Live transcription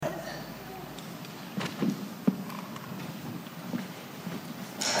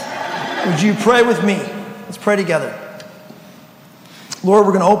Would you pray with me? Let's pray together. Lord,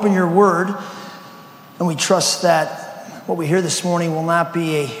 we're going to open your word, and we trust that what we hear this morning will not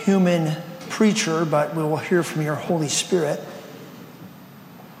be a human preacher, but we will hear from your Holy Spirit,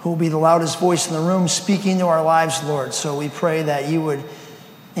 who will be the loudest voice in the room speaking to our lives, Lord. So we pray that you would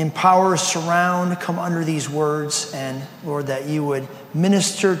empower, surround, come under these words, and Lord, that you would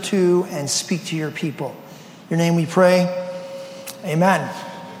minister to and speak to your people. In your name we pray. Amen.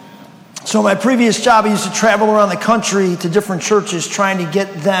 So in my previous job, I used to travel around the country to different churches trying to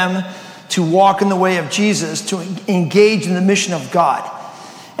get them to walk in the way of Jesus, to engage in the mission of God.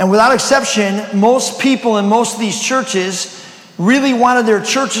 And without exception, most people in most of these churches really wanted their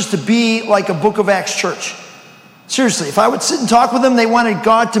churches to be like a Book of Acts church. Seriously, if I would sit and talk with them, they wanted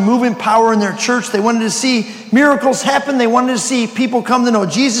God to move in power in their church. They wanted to see miracles happen. They wanted to see people come to know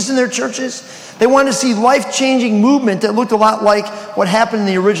Jesus in their churches. They wanted to see life-changing movement that looked a lot like what happened in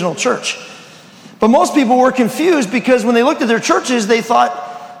the original church. But most people were confused because when they looked at their churches, they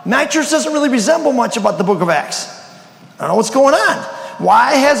thought, my church doesn't really resemble much about the Book of Acts. I don't know what's going on.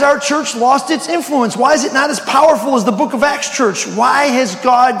 Why has our church lost its influence? Why is it not as powerful as the Book of Acts church? Why has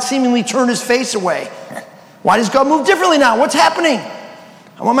God seemingly turned his face away? Why does God move differently now? What's happening?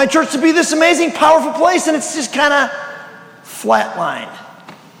 I want my church to be this amazing, powerful place, and it's just kind of flatlined.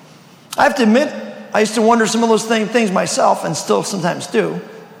 I have to admit, I used to wonder some of those things myself, and still sometimes do.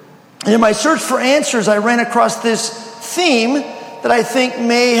 And in my search for answers, I ran across this theme that I think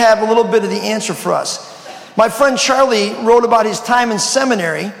may have a little bit of the answer for us. My friend Charlie wrote about his time in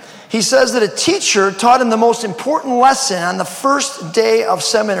seminary. He says that a teacher taught him the most important lesson on the first day of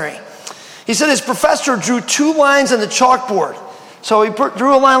seminary. He said his professor drew 2 lines on the chalkboard. So he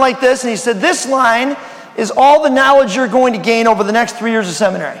drew a line like this, and he said, this line is all the knowledge you're going to gain over the next 3 years of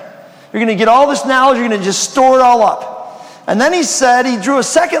seminary. You're going to get all this knowledge, you're going to just store it all up. And then he said, he drew a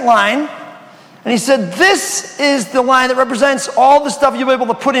second line, and he said, this is the line that represents all the stuff you'll be able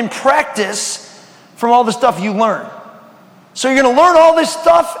to put in practice from all the stuff you learn. So you're going to learn all this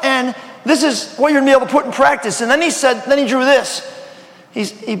stuff, and this is what you're going to be able to put in practice. And then he drew this. He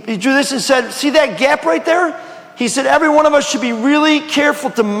drew this and said, see that gap right there? He said, every one of us should be really careful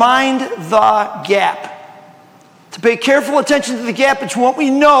to mind the gap. To pay careful attention to the gap between what we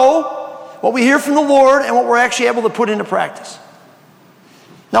know, what we hear from the Lord, and what we're actually able to put into practice.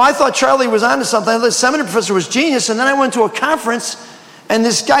 Now, I thought Charlie was onto something. I thought the seminary professor was genius, and then I went to a conference, and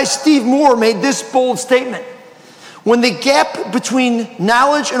this guy, Steve Moore, made this bold statement. When the gap between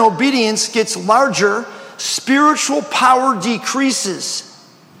knowledge and obedience gets larger, spiritual power decreases.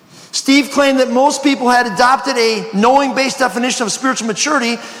 Steve claimed that most people had adopted a knowing-based definition of spiritual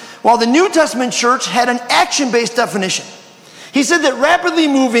maturity, while the New Testament church had an action-based definition. He said that rapidly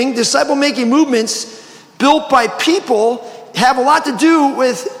moving, disciple-making movements built by people have a lot to do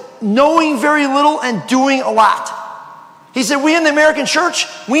with knowing very little and doing a lot. He said, we in the American church,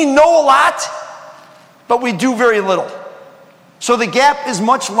 we know a lot, but we do very little. So the gap is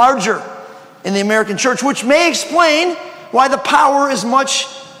much larger in the American church, which may explain why the power is much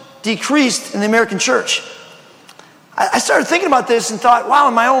decreased in the American church. I started thinking about this and thought, wow,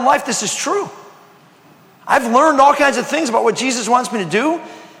 in my own life, this is true. I've learned all kinds of things about what Jesus wants me to do.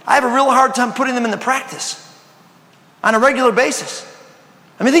 I have a real hard time putting them into practice on a regular basis.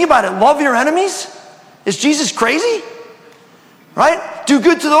 I mean, think about it. Love your enemies? Is Jesus crazy? Right? Do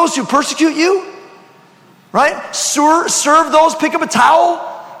good to those who persecute you? Right? Serve those, pick up a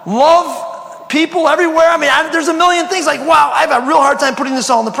towel, love people everywhere. I mean, there's a million things like, wow, I have a real hard time putting this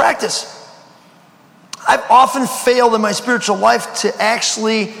all into practice. I've often failed in my spiritual life to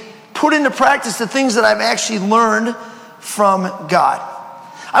actually put into practice the things that I've actually learned from God.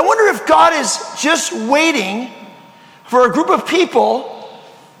 I wonder if God is just waiting for a group of people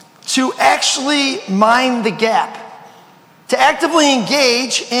to actually mind the gap, to actively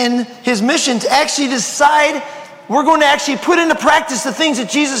engage in his mission, to actually decide we're going to actually put into practice the things that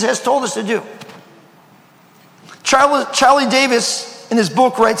Jesus has told us to do. Charlie Davis, in his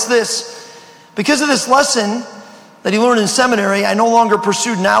book, writes this: because of this lesson that he learned in seminary, I no longer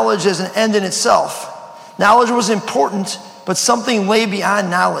pursued knowledge as an end in itself. Knowledge was important, but something lay beyond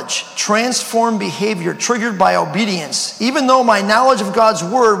knowledge. Transformed behavior triggered by obedience. Even though my knowledge of God's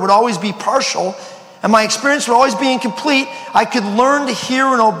word would always be partial and my experience would always be incomplete, I could learn to hear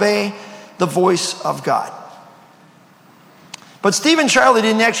and obey the voice of God. But Steve and Charlie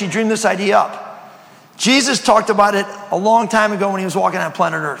didn't actually dream this idea up. Jesus talked about it a long time ago when he was walking on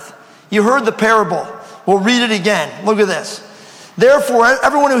planet Earth. You heard the parable. We'll read it again. Look at this. Therefore,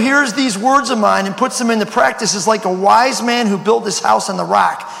 everyone who hears these words of mine and puts them into practice is like a wise man who built his house on the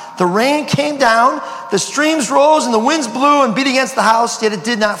rock. The rain came down, the streams rose, and the winds blew and beat against the house, yet it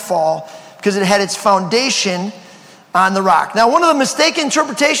did not fall, because it had its foundation on the rock. Now, one of the mistaken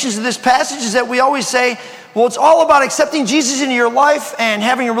interpretations of this passage is that we always say, well, it's all about accepting Jesus into your life and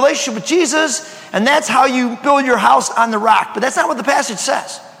having a relationship with Jesus, and that's how you build your house on the rock. But that's not what the passage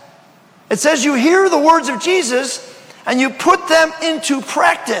says. It says you hear the words of Jesus and you put them into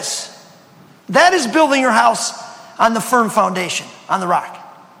practice. That is building your house on the firm foundation, on the rock.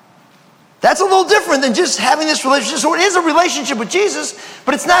 That's a little different than just having this relationship. So it is a relationship with Jesus,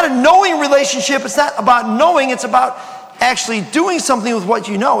 but it's not a knowing relationship. It's not about knowing. It's about actually doing something with what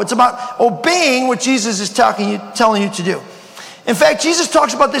you know. It's about obeying what Jesus is telling you to do. In fact, Jesus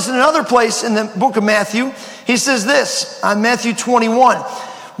talks about this in another place in the book of Matthew. He says this on Matthew 21.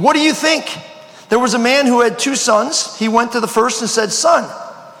 What do you think? There was a man who had 2 sons. He went to the first and said, "Son,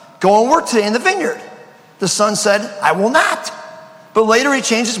 go and work today in the vineyard." The son said, "I will not." But later he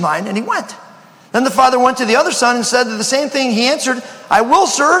changed his mind and he went. Then the father went to the other son and said the same thing. He answered, "I will,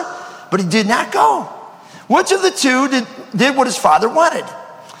 sir," but he did not go. Which of the 2 did what his father wanted?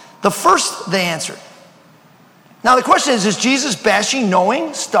 The first, they answered. Now the question is Jesus bashing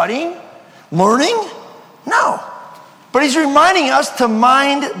knowing, studying, learning? No. But he's reminding us to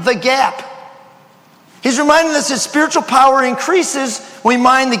mind the gap. He's reminding us that spiritual power increases when we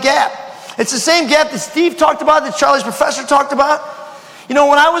mind the gap. It's the same gap that Steve talked about, that Charlie's professor talked about. You know,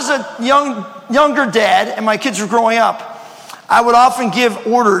 when I was a younger dad and my kids were growing up, I would often give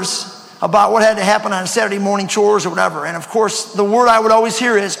orders about what had to happen on Saturday morning chores or whatever. And of course, the word I would always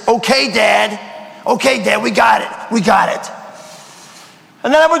hear is, "Okay, Dad. Okay, Dad, we got it. We got it."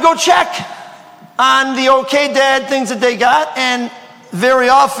 And then I would go check on the "okay, Dad" things that they got. And very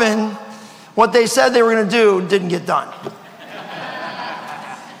often, what they said they were going to do didn't get done.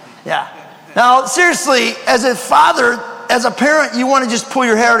 Yeah. Now, seriously, as a father, as a parent, you want to just pull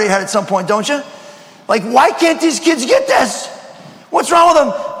your hair out of your head at some point, don't you? Like, why can't these kids get this? What's wrong with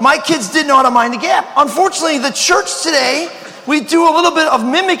them? My kids didn't know how to mind the gap. Unfortunately, the church today, we do a little bit of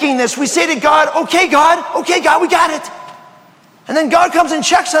mimicking this. We say to God, "Okay, God, we got it." And then God comes and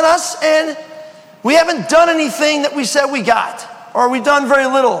checks on us, and we haven't done anything that we said we got. Or we've done very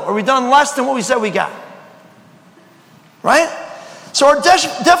little, or we've done less than what we said we got. Right? So our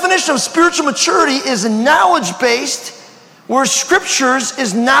definition of spiritual maturity is knowledge-based, where scriptures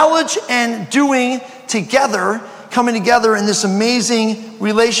is knowledge and doing together, coming together in this amazing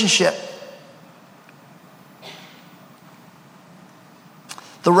relationship.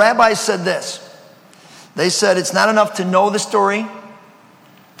 The rabbis said this. They said it's not enough to know the story,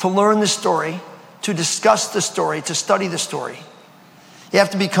 to learn the story, to discuss the story, to study the story. You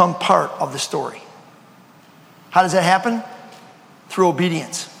have to become part of the story. How does that happen? Through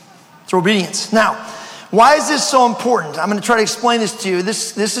obedience. Through obedience. Now, why is this so important? I'm going to try to explain this to you.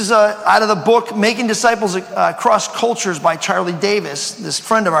 This is out of the book Making Disciples Across Cultures by Charlie Davis, this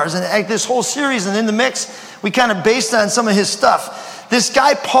friend of ours. And this whole series, and in the mix, we kind of based on some of his stuff. This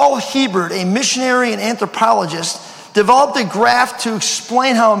guy, Paul Hebert, a missionary and anthropologist, developed a graph to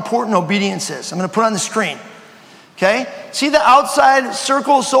explain how important obedience is. I'm going to put it on the screen. Okay? See the outside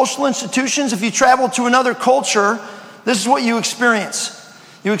circle of social institutions? If you travel to another culture, this is what you experience.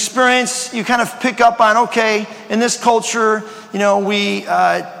 You kind of pick up on, okay, in this culture, we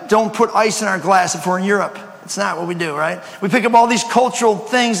don't put ice in our glass if we're in Europe. It's not what we do, right? We pick up all these cultural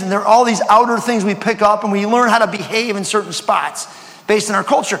things, and there are all these outer things we pick up, and we learn how to behave in certain spots based on our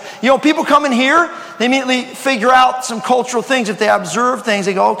culture. People come in here, they immediately figure out some cultural things. If they observe things,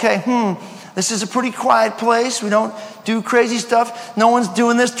 they go, okay, this is a pretty quiet place. We don't do crazy stuff. No one's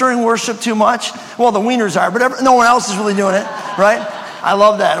doing this during worship too much. Well, the wieners are, but no one else is really doing it, right? I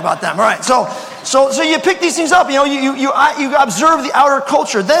love that about them. All right, so you pick these things up. You observe the outer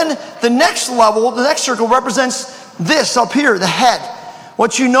culture. Then the next level, the next circle represents this up here, the head.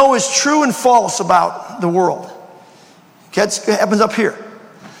 What you know is true and false about the world. Okay, it happens up here.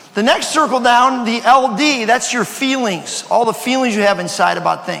 The next circle down, the LD, that's your feelings, all the feelings you have inside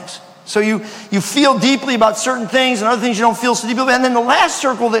about things. So you feel deeply about certain things and other things you don't feel so deeply about. And then the last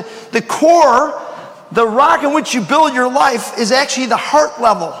circle, the core, the rock in which you build your life is actually the heart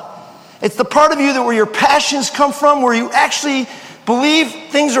level. It's the part of you where your passions come from, where you actually believe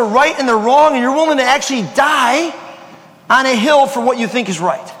things are right and they're wrong, and you're willing to actually die on a hill for what you think is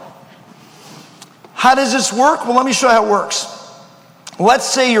right. How does this work? Well, let me show you how it works. Let's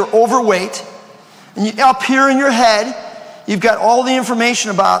say you're overweight, and up here in your head, you've got all the information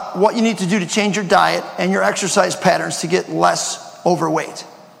about what you need to do to change your diet and your exercise patterns to get less overweight.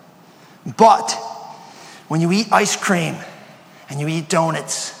 But when you eat ice cream and you eat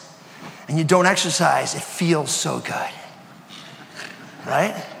donuts and you don't exercise, it feels so good,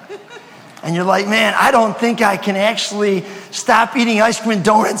 right? And you're like, man, I don't think I can actually stop eating ice cream and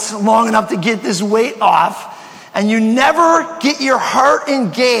donuts long enough to get this weight off. And you never get your heart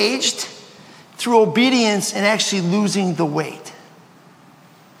engaged through obedience and actually losing the weight.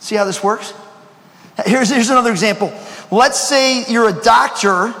 See how this works? Here's another example. Let's say you're a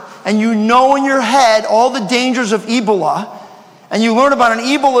doctor and you know in your head all the dangers of Ebola, and you learn about an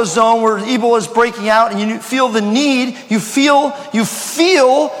Ebola zone where Ebola is breaking out, and you feel the need, you feel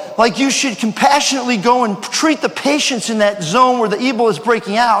like you should compassionately go and treat the patients in that zone where the Ebola is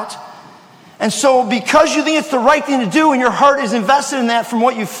breaking out. And so because you think it's the right thing to do and your heart is invested in that from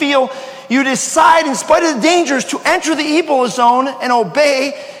what you feel, you decide, in spite of the dangers, to enter the Ebola zone and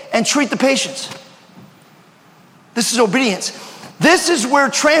obey and treat the patients. This is obedience. This is where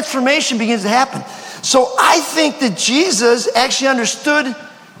transformation begins to happen. So I think that Jesus actually understood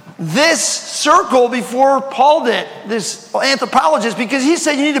this circle before Paul did, this anthropologist, because he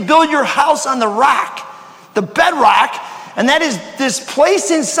said you need to build your house on the rock, the bedrock, and that is this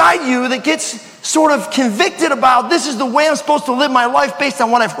place inside you that gets sort of convicted about, this is the way I'm supposed to live my life based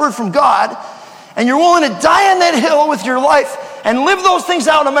on what I've heard from God, and you're willing to die on that hill with your life and live those things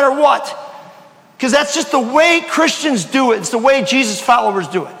out no matter what, because that's just the way Christians do it. It's the way Jesus followers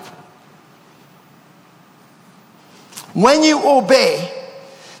do it. When you obey,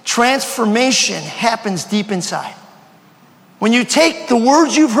 transformation happens deep inside. When you take the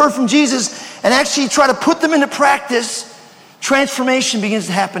words you've heard from Jesus and actually try to put them into practice, transformation begins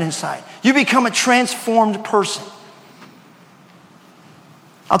to happen inside. You become a transformed person.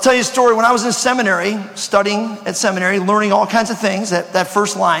 I'll tell you a story. When I was in seminary, studying at seminary, learning all kinds of things, that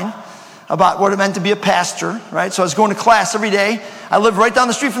first line about what it meant to be a pastor, right? So I was going to class every day. I lived right down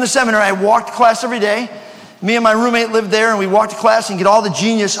the street from the seminary. I walked to class every day. Me and my roommate lived there, and we walked to class and get all the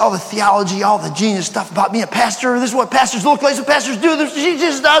genius, all the theology, all the genius stuff about being a pastor. This is what pastors look like, this is what pastors do, this is what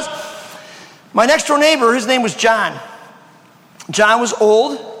Jesus does. My next door neighbor, his name was John. John was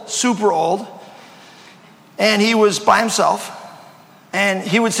old, super old, and he was by himself. And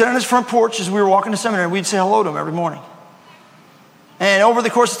he would sit on his front porch as we were walking to seminary, and we'd say hello to him every morning. And over the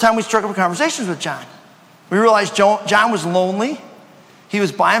course of time, we struck up conversations with John. We realized John was lonely. He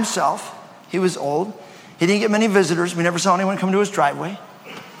was by himself. He was old. He didn't get many visitors. We never saw anyone come to his driveway.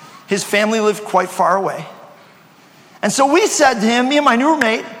 His family lived quite far away. And so we said to him, me and my new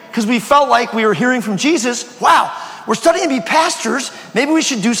roommate, because we felt like we were hearing from Jesus, wow, we're studying to be pastors. Maybe we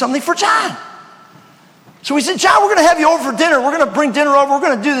should do something for John. So we said, John, we're going to have you over for dinner. We're going to bring dinner over. We're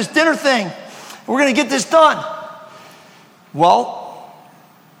going to do this dinner thing. We're going to get this done. Well,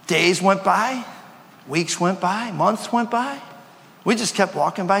 days went by, weeks went by, months went by. We just kept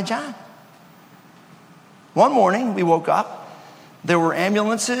walking by John. One morning, we woke up. There were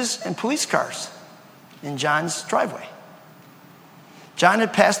ambulances and police cars in John's driveway. John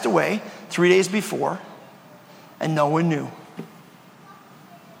had passed away 3 days before, and no one knew.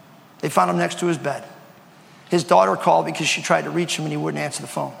 They found him next to his bed. His daughter called because she tried to reach him, and he wouldn't answer the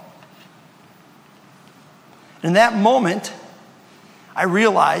phone. In that moment, I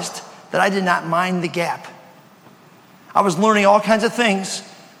realized that I did not mind the gap. I was learning all kinds of things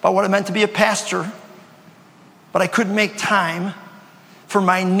about what it meant to be a pastor, but I couldn't make time for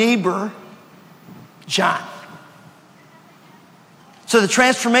my neighbor, John. So the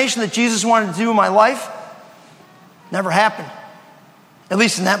transformation that Jesus wanted to do in my life never happened. At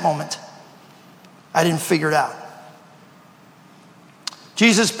least in that moment. I didn't figure it out.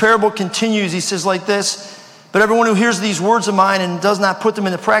 Jesus' parable continues. He says like this, but everyone who hears these words of mine and does not put them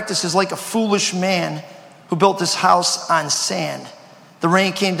into practice is like a foolish man who built his house on sand. The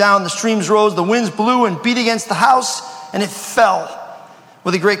rain came down, the streams rose, the winds blew and beat against the house, and it fell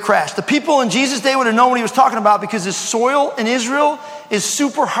with a great crash. The people in Jesus' day would have known what he was talking about because the soil in Israel is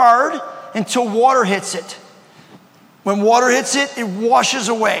super hard until water hits it. When water hits it, it washes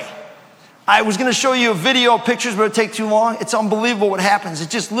away. I was going to show you a video of pictures, but it would take too long. It's unbelievable what happens.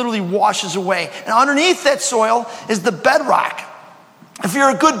 It just literally washes away. And underneath that soil is the bedrock. If you're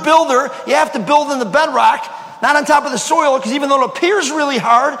a good builder, you have to build in the bedrock, not on top of the soil, because even though it appears really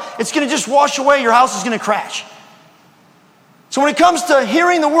hard, it's going to just wash away. Your house is going to crash. So when it comes to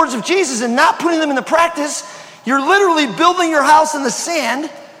hearing the words of Jesus and not putting them into practice, you're literally building your house in the sand.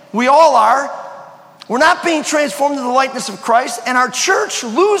 We all are. We're not being transformed into the likeness of Christ, and our church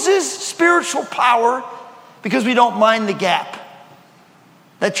loses spiritual power because we don't mind the gap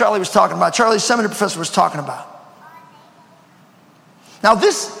that Charlie was talking about. Charlie's seminary professor was talking about. Now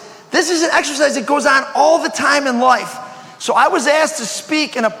this is an exercise that goes on all the time in life. So I was asked to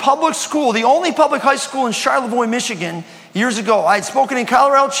speak in a public school, the only public high school in Charlevoix, Michigan, years ago. I had spoken in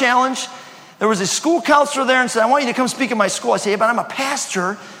Colorado Challenge. There was a school counselor there and said, I want you to come speak at my school. I said, yeah, but I'm a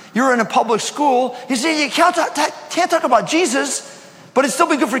pastor. you're in a public school. You say, you can't talk about Jesus, but it'd still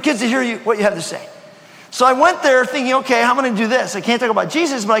be good for kids to hear what you have to say. So I went there thinking, okay, I'm going to do this. I can't talk about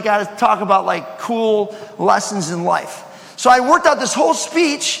Jesus, but I got to talk about like cool lessons in life. So I worked out this whole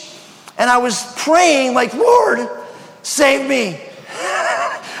speech, and I was praying like, Lord, save me.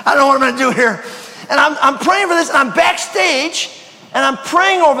 I don't know what I'm going to do here. And I'm praying for this, and I'm backstage, and I'm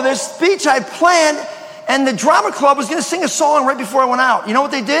praying over this speech I planned, and the drama club was going to sing a song right before I went out. You know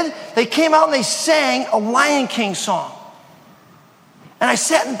what they did? They came out and they sang a Lion King song. And I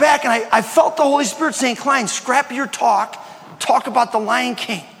sat in back, and I felt the Holy Spirit saying, Klein, scrap your talk about the Lion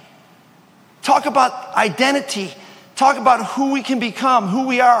King. Talk about identity. Talk about who we can become, who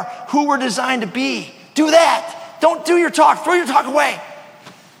we are, who we're designed to be. Do that. Don't do your talk. Throw your talk away.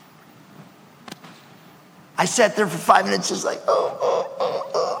 I sat there for 5 minutes just like,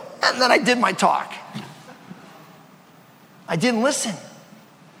 and then I did my talk. I didn't listen.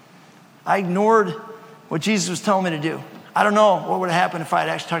 I ignored what Jesus was telling me to do. I don't know what would have happened if I had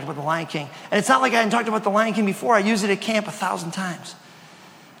actually talked about the Lion King. And it's not like I hadn't talked about the Lion King before. I used it at camp 1,000 times.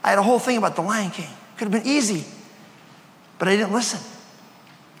 I had a whole thing about the Lion King. Could have been easy, but I didn't listen.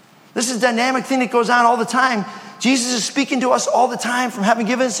 This is a dynamic thing that goes on all the time. Jesus is speaking to us all the time from having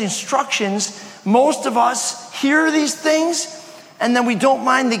given us instructions. Most of us hear these things, and then we don't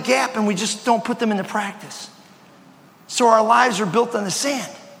mind the gap, and we just don't put them into practice. So our lives are built on the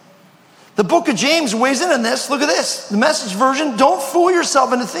sand. The book of James weighs in on this. Look at this. The Message version. Don't fool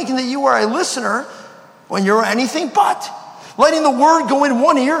yourself into thinking that you are a listener when you're anything but. Letting the word go in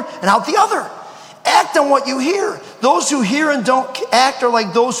one ear and out the other. Act on what you hear. Those who hear and don't act are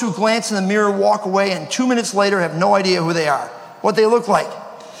like those who glance in the mirror, walk away, and 2 minutes later have no idea who they are, what they look like.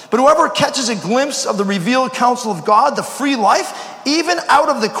 But whoever catches a glimpse of the revealed counsel of God, the free life, even out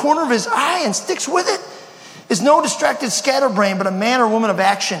of the corner of his eye and sticks with it, is no distracted scatterbrain, but a man or woman of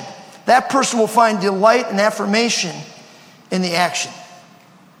action. That person will find delight and affirmation in the action.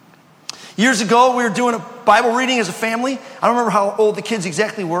 Years ago, we were doing a Bible reading as a family. I don't remember how old the kids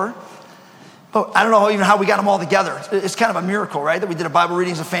exactly were. But I don't know even how we got them all together. It's kind of a miracle, right? That we did a Bible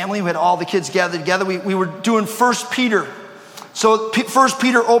reading as a family. We had all the kids gathered together. We were doing 1 Peter. So 1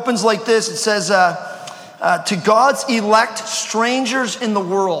 Peter opens like this. It says, to God's elect strangers in the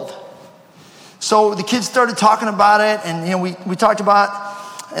world. So the kids started talking about it, and we talked about,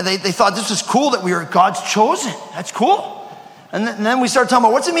 and they thought this was cool that we were God's chosen. That's cool. And then we started talking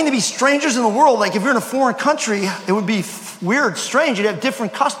about what's it mean to be strangers in the world? Like if you're in a foreign country, it would be weird, strange. You'd have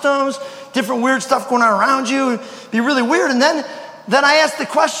different customs, different weird stuff going on around you. It'd be really weird. And then I asked the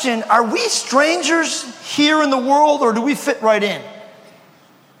question, are we strangers here in the world, or do we fit right in?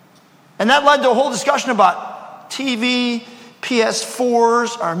 And that led to a whole discussion about TV,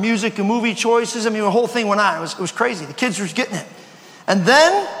 PS4s, our music and movie choices. I mean, the whole thing went on. It was crazy. The kids were getting it. And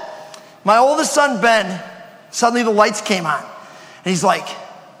then my oldest son, Ben, suddenly the lights came on. And he's like,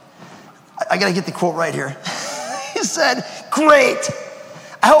 I got to get the quote right here. He said, great.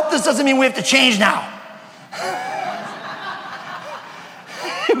 I hope this doesn't mean we have to change now.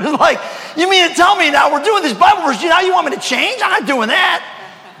 He was like, you mean to tell me now we're doing this Bible verse, now you want me to change? I'm not doing that.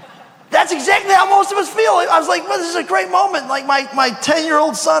 That's exactly how most of us feel. I was like, well, this is a great moment. Like my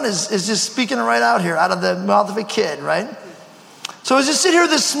 10-year-old son is just speaking it right out here, out of the mouth of a kid, right? So as you sit here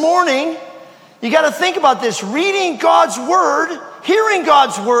this morning, you got to think about this. Reading God's word, hearing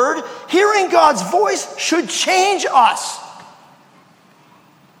God's voice should change us.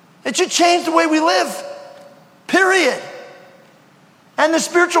 It should change the way we live, period. And the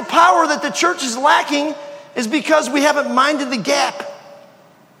spiritual power that the church is lacking is because we haven't minded the gap,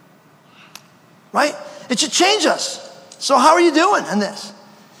 right? It should change us. So how are you doing in this?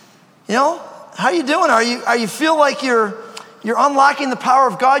 You know, how are you doing? Are you feel like you're unlocking the power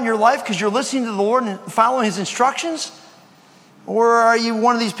of God in your life because you're listening to the Lord and following his instructions? Or are you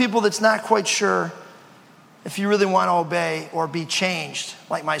one of these people that's not quite sure if you really want to obey or be changed,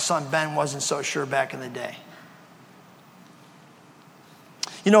 like my son Ben wasn't so sure back in the day?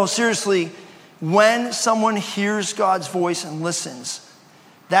 You know, seriously, when someone hears God's voice and listens,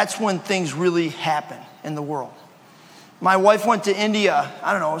 that's when things really happen in the world. My wife went to India,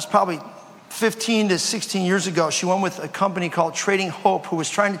 I don't know, it was probably 15 to 16 years ago. She went with a company called Trading Hope, who was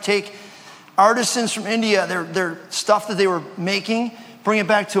trying to take artisans from India, their stuff that they were making, bring it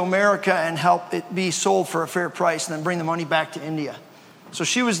back to America and help it be sold for a fair price and then bring the money back to India. So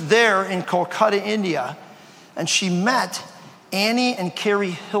she was there in Kolkata, India, and she met Annie and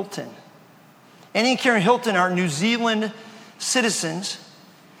Carrie Hilton. Annie and Carrie Hilton are New Zealand citizens.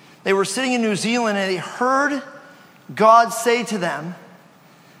 They were sitting in New Zealand and they heard God say to them,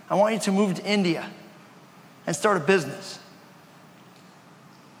 I want you to move to India and start a business.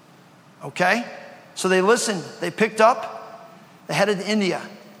 okay? So they listened, they picked up, they headed to India.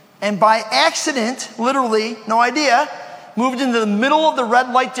 And by accident, literally, no idea, moved into the middle of the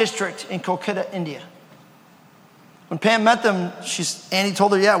red light district in Kolkata, India. When Pam met them, Annie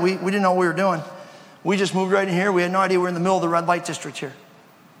told her, yeah, we didn't know what we were doing. We just moved right in here. We had no idea we were in the middle of the red light district here.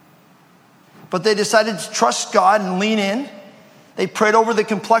 But they decided to trust God and lean in. They prayed over the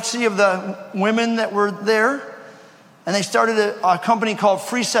complexity of the women that were there. And they started a company called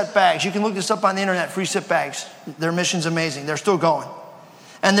Free Set Bags. You can look this up on the internet, Free Set Bags. Their mission's amazing. They're still going.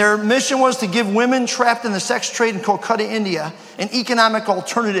 And their mission was to give women trapped in the sex trade in Kolkata, India, an economic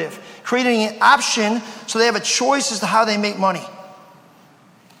alternative, creating an option so they have a choice as to how they make money.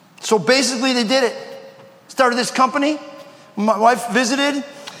 So basically they did it. Started this company. My wife visited.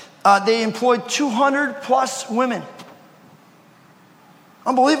 They employed 200 plus women.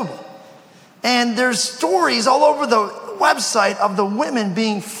 Unbelievable. And there's stories all over the website of the women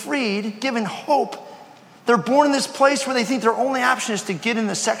being freed, given hope. They're born in this place where they think their only option is to get in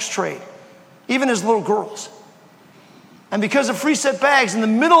the sex trade, even as little girls. And because of Free Set Bags, in the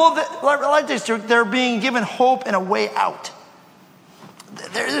middle of the light district, they're being given hope and a way out.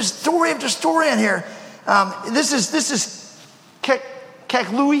 There's story after story in here. This is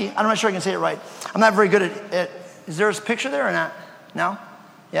Kaklui. I'm not sure I can say it right. I'm not very good at it. Is there a picture there or not? No?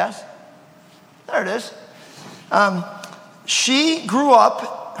 Yes? There it is. She grew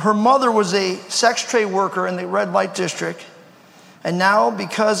up. Her mother was a sex trade worker in the red light district. And now,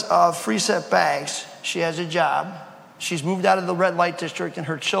 because of Free Set Bags, she has a job. She's moved out of the red light district, and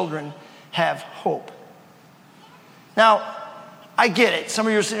her children have hope. Now, I get it. Some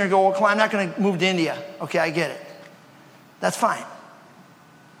of you are sitting there and go, well, Klein, I'm not going to move to India. Okay, I get it. That's fine.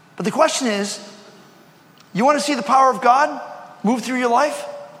 But the question is, you want to see the power of God move through your life?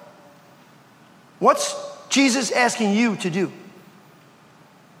 What's Jesus asking you to do?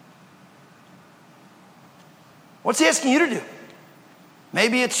 What's he asking you to do?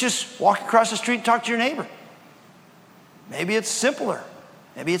 Maybe it's just walk across the street and talk to your neighbor. Maybe it's simpler.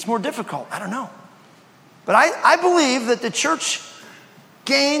 Maybe it's more difficult. I don't know. But I believe that the church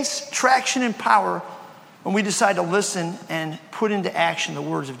gains traction and power when we decide to listen and put into action the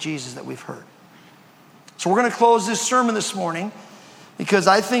words of Jesus that we've heard. So we're going to close this sermon this morning because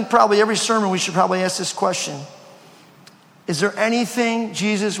I think probably every sermon we should probably ask this question. Is there anything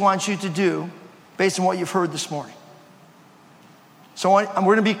Jesus wants you to do based on what you've heard this morning? So we're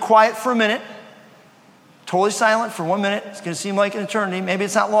going to be quiet for a minute, totally silent for 1 minute. It's going to seem like an eternity. Maybe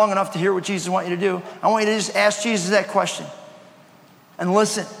it's not long enough to hear what Jesus wants you to do. I want you to just ask Jesus that question and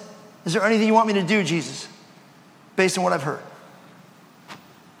listen. Is there anything you want me to do, Jesus, based on what I've heard?